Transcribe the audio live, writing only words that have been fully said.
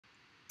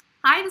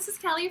Hi, this is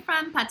Kelly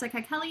from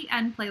Petaka Kelly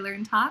and Play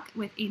Learn Talk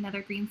with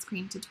another green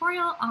screen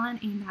tutorial on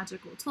a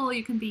magical tool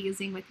you can be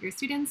using with your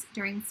students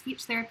during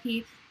speech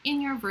therapy in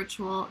your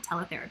virtual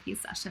teletherapy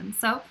session.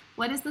 So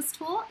what is this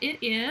tool? It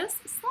is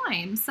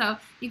slime. So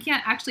you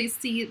can't actually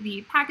see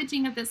the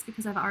packaging of this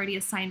because I've already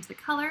assigned the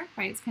color,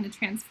 right? It's kind of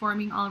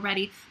transforming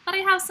already, but I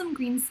have some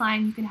green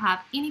slime. You can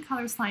have any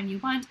color slime you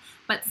want,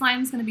 but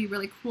slime is going to be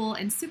really cool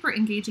and super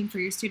engaging for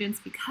your students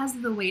because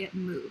of the way it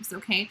moves,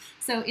 okay?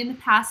 So in the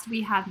past,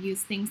 we have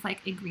used things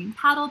like a green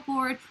paddle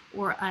board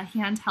or a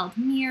handheld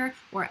mirror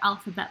or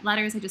alphabet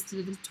letters. I just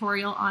did a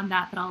tutorial on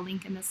that I'll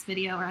link in this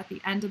video or at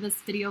the end of this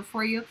video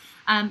for you.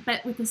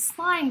 But with the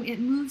slime, it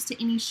moves to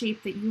any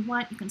shape that you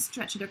want. You can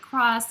stretch it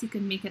across. You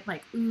can make it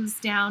like ooze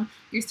down.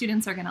 Your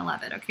students are going to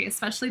love it, okay?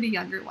 Especially the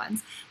younger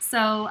ones.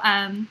 So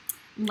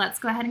let's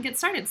go ahead and get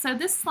started. So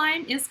this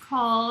slime is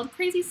called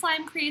Crazy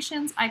Slime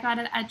Creations. I got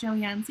it at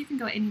Joann's. You can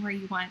go anywhere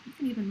you want. You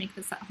can even make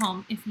this at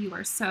home if you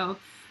are so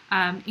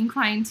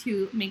inclined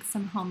to make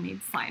some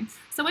homemade slime.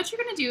 So what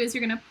you're going to do is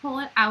you're going to pull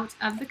it out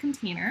of the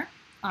container,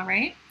 all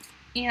right?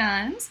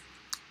 And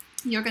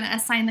you're going to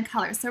assign the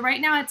color. So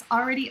right now it's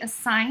already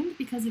assigned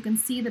because you can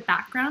see the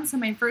background. So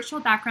my virtual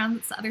background,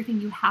 that's the other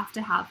thing you have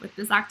to have with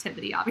this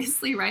activity,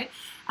 obviously, right,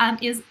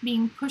 is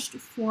being pushed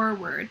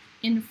forward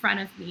in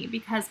front of me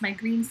because my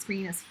green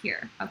screen is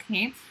here,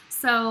 okay?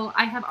 So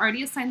I have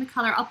already assigned the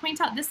color. I'll point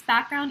out this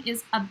background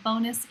is a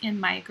bonus in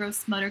my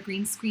Gross Motor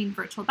Green Screen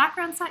virtual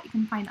background set you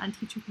can find on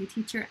Teacher Pay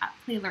Teacher at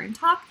Play Learn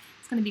Talk.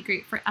 It's going to be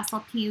great for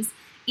SLPs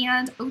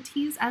and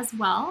OTs as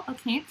well,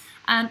 okay?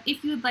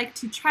 If you would like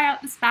to try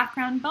out this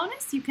background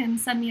bonus, you can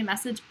send me a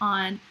message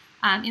on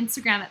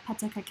Instagram at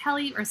Petaka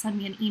Kelly or send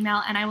me an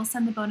email and I will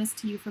send the bonus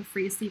to you for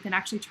free so you can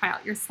actually try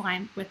out your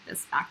slime with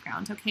this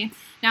background, okay?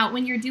 Now,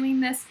 when you're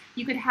doing this,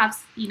 you could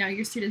have,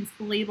 your students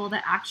label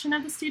the action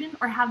of the student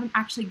or have them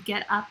actually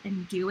get up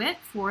and do it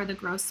for the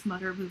gross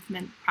motor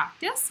movement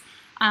practice.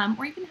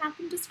 Or you can have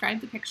them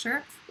describe the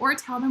picture or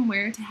tell them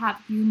where to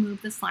have you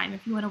move the slime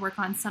if you want to work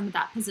on some of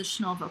that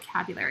positional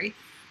vocabulary.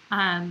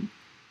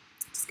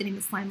 Just getting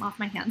the slime off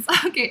my hands.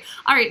 Okay,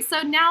 all right,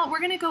 so now we're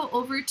going to go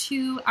over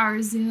to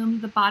our Zoom,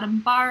 the bottom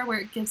bar where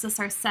it gives us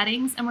our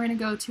settings, and we're going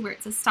to go to where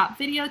it says stop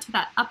video to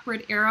that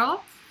upward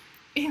arrow,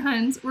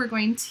 and we're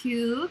going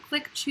to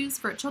click choose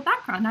virtual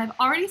background. Now, I've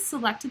already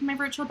selected my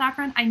virtual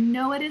background. I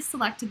know it is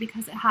selected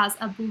because it has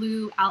a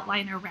blue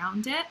outline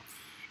around it.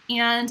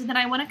 And then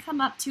I want to come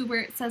up to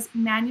where it says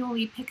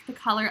manually pick the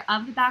color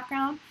of the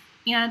background.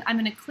 And I'm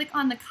going to click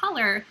on the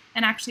color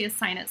and actually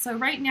assign it. So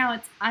right now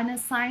it's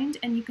unassigned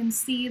and you can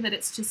see that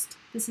it's just,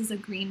 this is a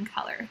green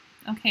color,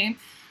 okay?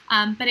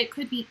 But it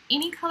could be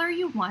any color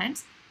you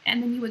want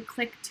and then you would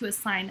click to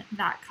assign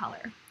that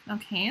color,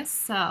 okay?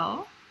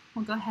 So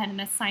we'll go ahead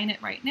and assign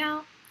it right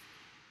now.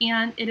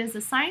 And it is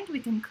assigned. We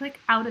can click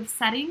out of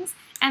settings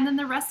and then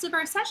the rest of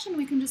our session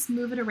we can just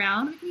move it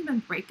around. We can even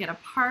break it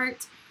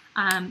apart.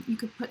 You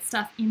could put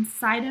stuff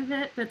inside of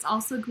it that's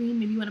also green.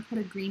 Maybe you want to put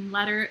a green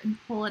letter and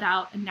pull it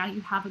out and now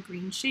you have a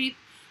green shape.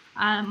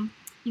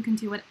 You can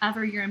do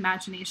whatever your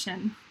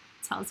imagination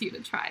tells you to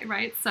try,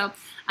 right? So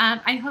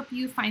I hope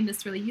you find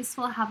this really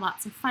useful, have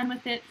lots of fun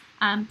with it.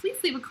 Please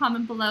leave a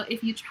comment below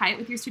if you try it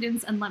with your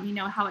students and let me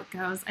know how it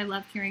goes. I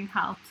love hearing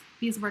how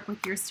these work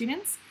with your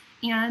students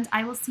and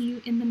I will see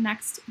you in the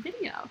next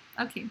video.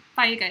 Okay,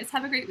 bye you guys.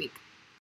 Have a great week.